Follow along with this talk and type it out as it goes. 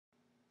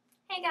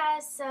Hey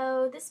guys,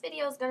 so this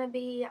video is going to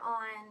be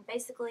on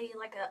basically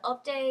like an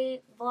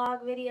update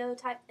vlog video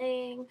type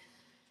thing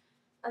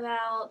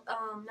about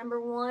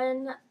number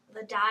one,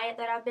 the diet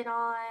that I've been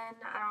on.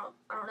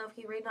 I don't know if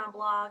you read my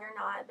blog or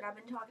not, but I've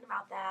been talking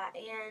about that,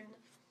 and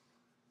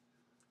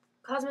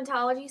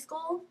cosmetology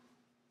school.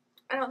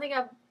 I don't think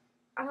I've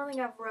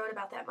wrote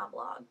about that in my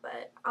blog,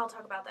 but I'll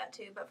talk about that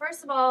too. But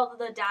first of all,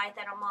 the diet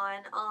that I'm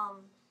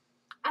on,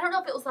 I don't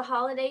know if it was the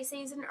holiday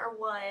season or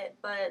what,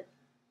 but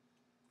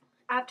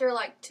after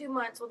like 2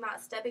 months with not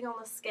stepping on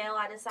the scale,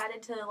 I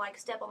decided to like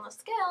step on the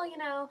scale,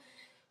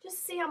 just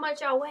to see how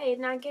much I weighed.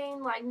 And I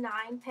gained like 9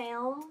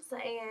 pounds,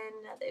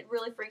 and it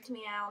really freaked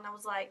me out. And I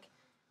was like,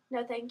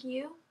 no, thank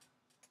you.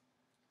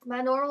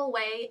 My normal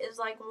weight is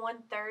like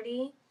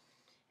 130.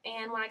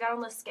 And when I got on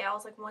the scale,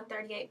 it's like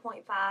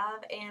 138.5.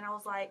 And I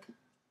was like,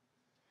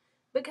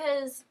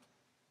 because,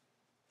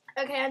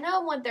 okay, I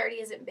know 130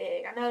 isn't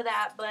big. I know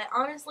that. But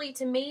honestly,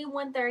 to me,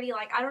 130,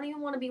 like, I don't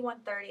even want to be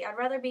 130. I'd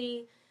rather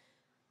be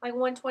like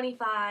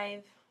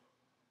 125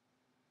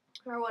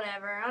 or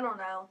whatever. I don't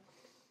know.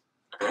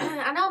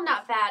 I know I'm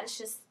not fat.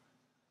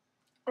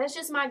 That's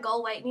just my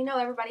goal weight. You know,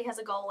 everybody has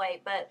a goal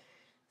weight, but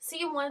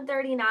seeing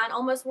 139,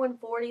 almost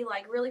 140,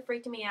 like really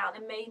freaked me out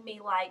and made me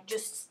like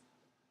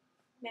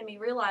made me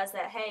realize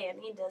that, hey, I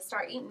need to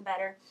start eating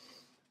better.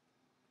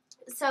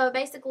 So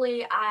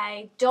basically,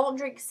 I don't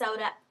drink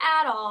soda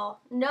at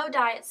all. No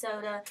diet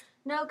soda,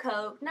 no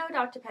Coke, no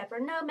Dr. Pepper,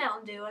 no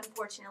Mountain Dew,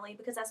 unfortunately,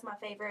 because that's my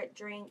favorite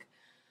drink.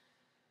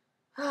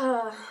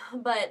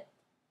 But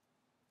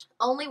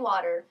only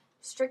water,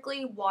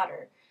 strictly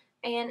water.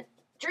 And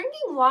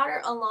drinking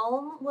water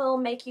alone will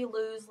make you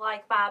lose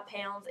like 5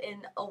 pounds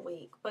in a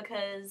week,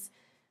 because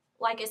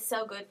like it's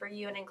so good for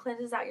you, and it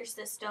cleanses out your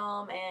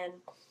system, and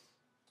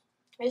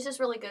it's just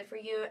really good for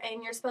you.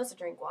 And you're supposed to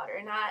drink water.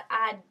 And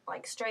I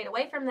like strayed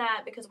away from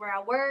that because where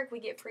I work, we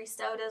get free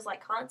sodas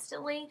like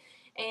constantly,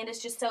 and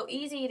it's just so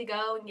easy to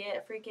go and get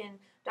a freaking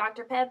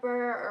Dr.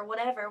 Pepper or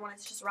whatever when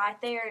it's just right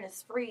there and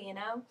it's free, you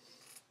know.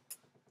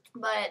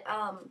 But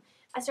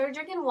I started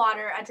drinking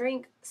water. I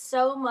drink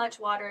so much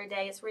water a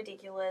day. It's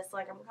ridiculous.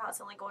 Like, I'm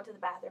constantly going to the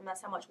bathroom.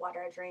 That's how much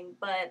water I drink.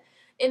 But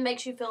it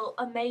makes you feel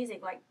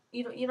amazing. Like,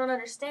 you don't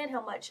understand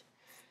how much,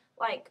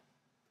 like,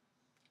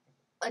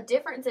 a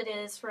difference it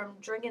is from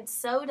drinking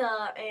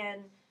soda,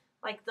 and,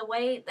 like, the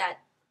way that,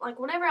 like,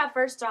 whenever I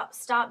first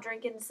stopped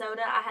drinking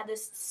soda, I had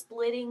this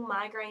splitting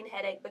migraine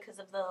headache because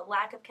of the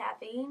lack of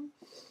caffeine.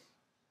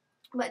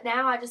 But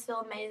now I just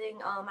feel amazing.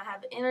 I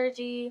have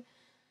energy.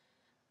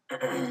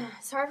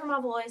 Sorry for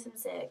my voice, I'm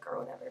sick or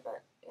whatever,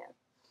 but yeah.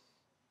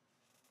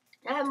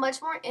 I have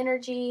much more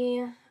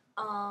energy.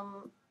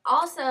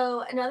 Also,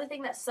 another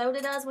thing that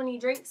soda does, when you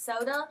drink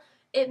soda,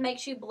 it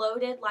makes you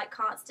bloated like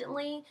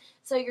constantly.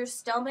 So your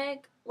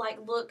stomach like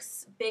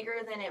looks bigger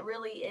than it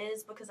really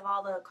is because of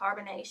all the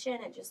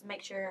carbonation. It just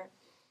makes your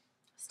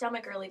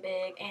stomach really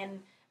big.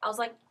 And I was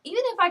like,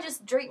 even if I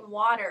just drink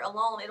water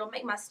alone, it'll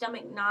make my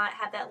stomach not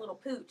have that little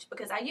pooch,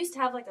 because I used to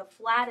have like a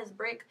flat as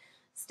brick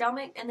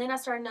stomach, and then I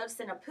started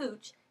noticing a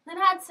pooch. Then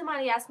I had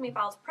somebody ask me if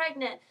I was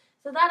pregnant,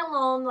 so that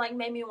alone like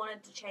made me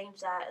wanted to change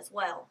that as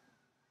well.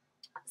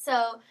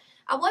 So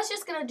I was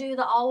just gonna do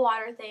the all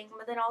water thing,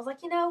 but then I was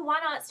like, why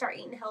not start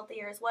eating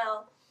healthier as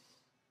well?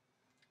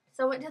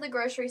 So I went to the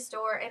grocery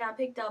store and I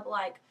picked up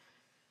like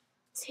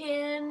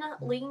 10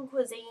 lean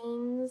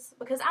cuisines,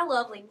 because I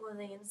love lean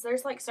cuisines.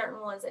 There's like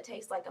certain ones that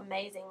taste like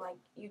amazing, like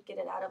you'd get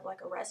it out of like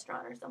a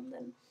restaurant or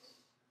something.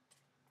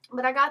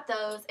 But I got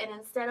those, and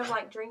instead of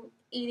like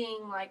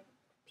eating like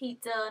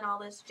pizza and all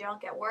this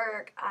junk at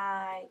work,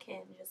 I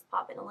can just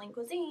pop in a lean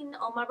cuisine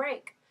on my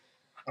break.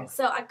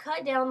 So I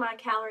cut down my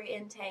calorie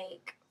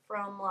intake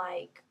from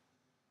like,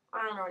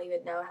 I don't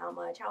even know how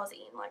much. I was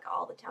eating like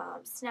all the time,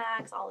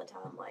 snacks all the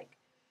time, like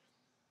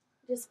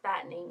just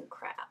fattening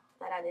crap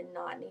that I did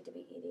not need to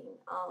be eating.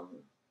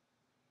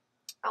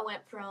 I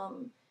went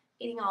from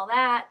eating all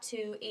that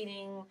to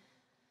eating,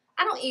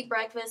 I don't eat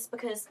breakfast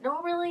because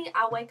normally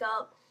I wake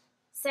up,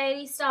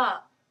 Sadie,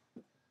 stop.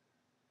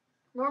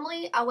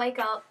 Normally, I wake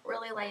up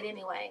really late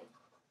anyway.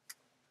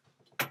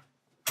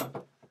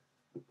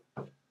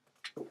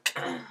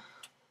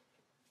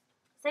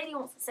 Sadie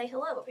wants to say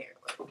hello,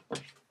 apparently.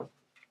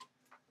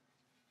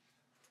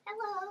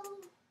 Hello.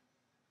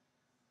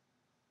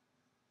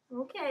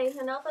 Okay,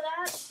 enough of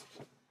that.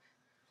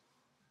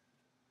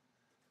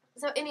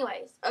 So,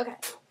 anyways, okay.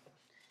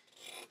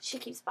 She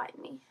keeps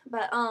biting me.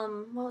 But,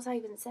 what was I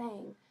even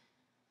saying?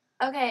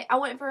 Okay, I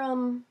went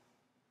from,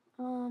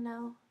 oh,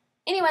 no.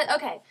 Anyway,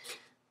 okay.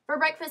 For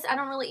breakfast, I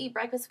don't really eat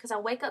breakfast because I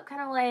wake up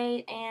kind of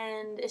late,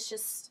 and it's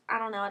just, I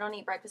don't know, I don't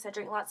eat breakfast. I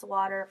drink lots of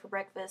water for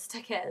breakfast,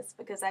 I guess,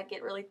 because I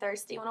get really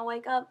thirsty when I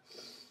wake up.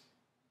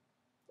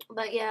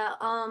 But yeah,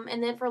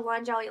 and then for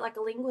lunch, I'll eat like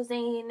a lean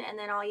cuisine, and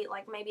then I'll eat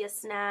like maybe a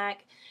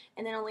snack,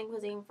 and then a lean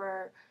cuisine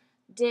for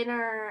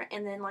dinner,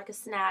 and then like a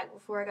snack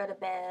before I go to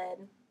bed,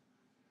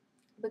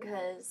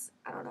 because,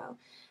 I don't know.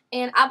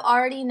 And I've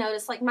already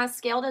noticed, like, my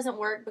scale doesn't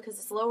work because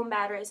it's low on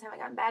batteries. I haven't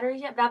gotten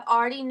batteries yet, but I've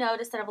already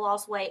noticed that I've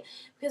lost weight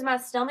because my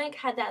stomach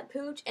had that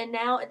pooch, and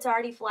now it's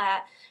already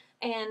flat.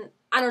 And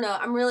I don't know,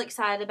 I'm really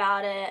excited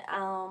about it.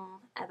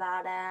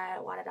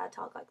 Why did I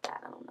talk like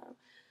that? I don't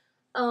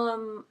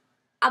know.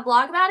 I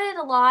blog about it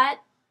a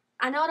lot.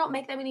 I know I don't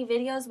make that many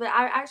videos, but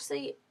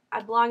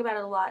I blog about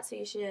it a lot, so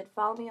you should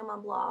follow me on my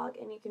blog,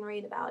 and you can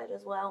read about it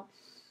as well.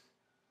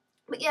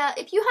 But yeah,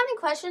 if you have any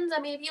questions, I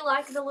mean, if you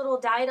like the little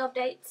diet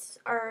updates,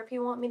 or if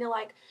you want me to,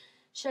 like,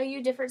 show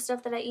you different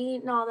stuff that I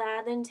eat and all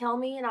that, then tell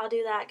me, and I'll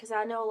do that, because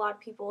I know a lot of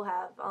people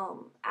have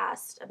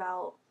asked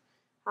about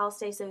how I'll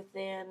stay so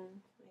thin,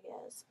 I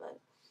guess, but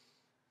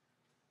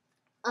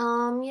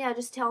yeah,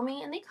 just tell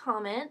me in the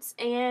comments.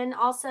 And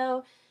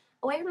also,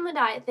 away from the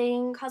diet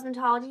thing,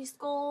 cosmetology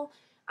school,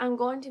 I'm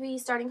going to be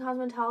starting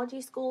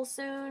cosmetology school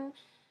soon,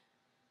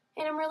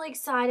 and I'm really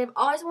excited. I've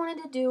always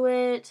wanted to do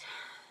it.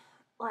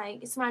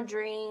 Like, it's my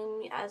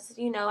dream. As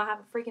you know, I have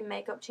a freaking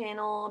makeup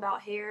channel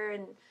about hair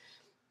and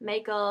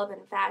makeup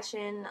and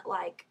fashion.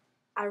 Like,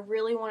 I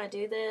really want to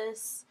do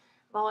this.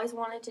 I've always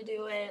wanted to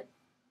do it.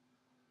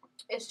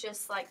 It's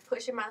just, like,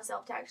 pushing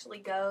myself to actually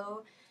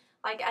go.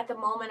 Like, at the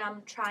moment,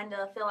 I'm trying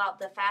to fill out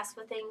the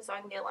FAFSA thing so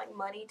I can get, like,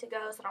 money to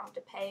go, so I don't have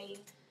to pay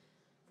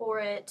for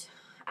it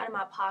out of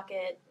my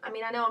pocket. I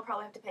mean, I know I'll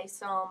probably have to pay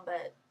some,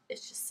 but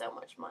it's just so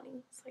much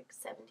money. It's like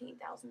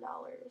 $17,000.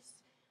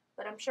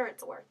 But I'm sure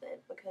it's worth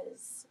it,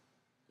 because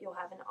you'll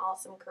have an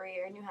awesome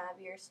career, and you have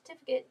your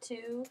certificate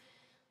to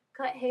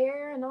cut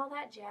hair and all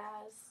that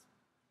jazz.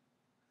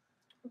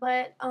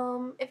 But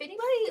if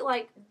anybody,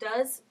 like,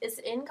 is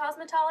in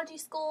cosmetology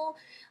school,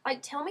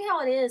 like, tell me how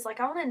it is. Like,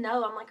 I want to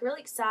know. I'm, like,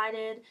 really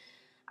excited.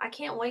 I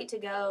can't wait to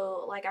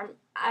go. Like,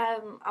 I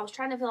was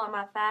trying to fill out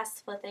my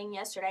FAFSA thing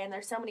yesterday, and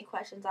there's so many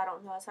questions I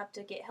don't know, so I have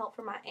to get help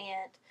from my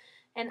aunt.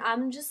 And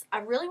I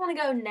really want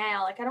to go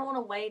now. Like, I don't want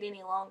to wait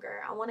any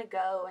longer. I want to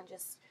go and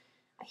just,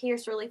 I hear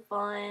it's really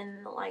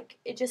fun. Like,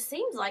 it just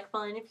seems like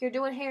fun. If you're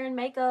doing hair and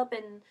makeup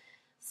and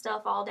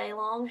stuff all day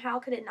long, how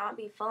could it not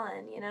be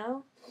fun, you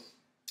know?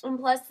 And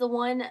plus, the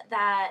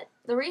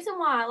reason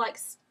why, like,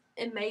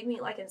 it made me,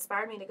 like,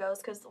 inspired me to go is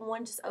because the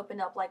one just opened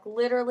up, like,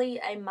 literally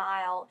a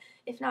mile,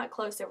 if not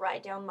closer,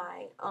 right down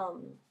my,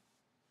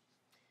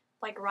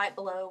 like, right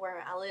below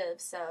where I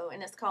live. So,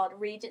 and it's called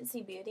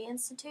Regency Beauty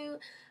Institute.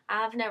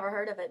 I've never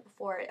heard of it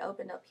before it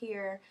opened up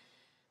here.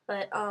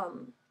 But,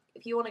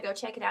 if you want to go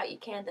check it out, you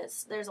can.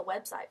 There's a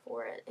website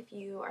for it if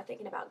you are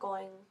thinking about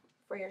going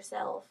for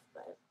yourself.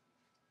 But,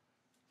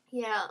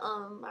 yeah,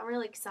 I'm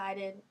really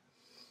excited.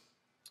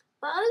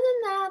 But other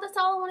than that, that's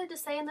all I wanted to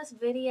say in this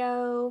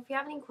video. If you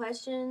have any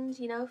questions,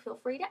 you know, feel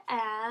free to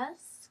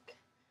ask.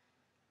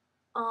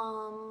 I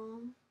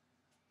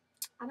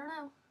don't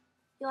know.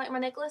 You like my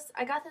necklace?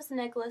 I got this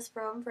necklace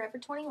from Forever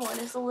 21.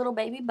 It's a little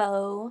baby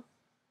bow.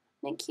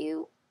 Isn't it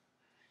cute?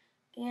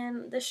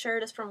 And this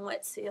shirt is from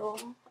Wet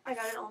Seal. I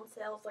got it on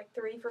sale. It's like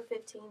 3 for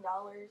 $15.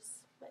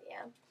 But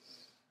yeah.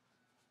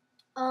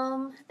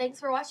 Thanks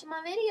for watching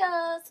my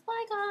videos.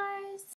 Bye, guys.